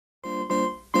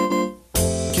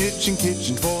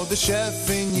Kitchen for the chef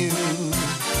in you.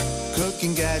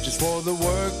 Cooking gadgets for the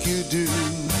work you do.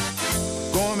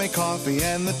 Gourmet coffee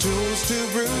and the tools to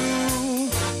brew.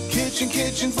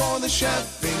 Kitchen for the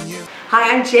chef in you.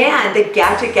 Hi, I'm Jan, the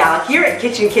Gadget Gal, here at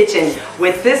Kitchen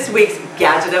with this week's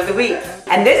Gadget of the Week.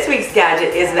 And this week's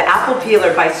gadget is the apple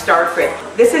peeler by Starfrit.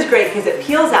 This is great because it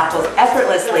peels apples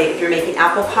effortlessly if you're making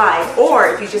apple pie or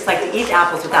if you just like to eat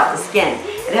apples without the skin.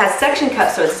 It has suction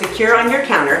cups so it's secure on your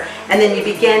counter, and then you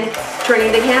begin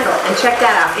turning the handle. And check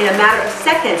that out, in a matter of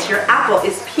seconds your apple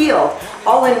is peeled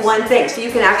all in one thing. So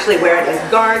you can actually wear it as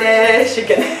garnish, you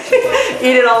can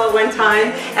eat it all at one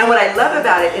time. And what I love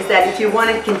about it is that if you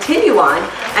want to continue on,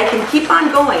 I can keep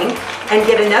on going and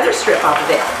get another strip off of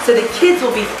it. So the kids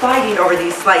will be fighting over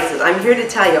these slices. I'm here to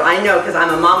tell you, I know because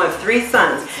I'm a mom of 3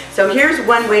 sons. So here's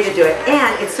one way to do it,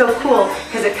 and it's so cool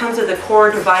because it comes with a core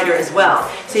divider as well.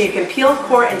 So you can peel,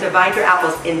 core, and divide your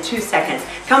apples in 2 seconds.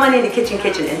 Come on into Kitchen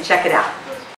and check it out.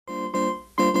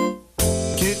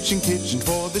 Kitchen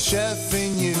for the chef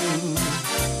in you.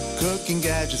 Cooking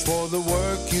gadgets for the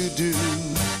work you do.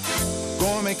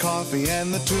 Gourmet coffee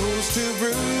and the tools to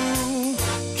brew.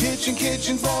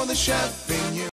 Kitchen for the chef in you.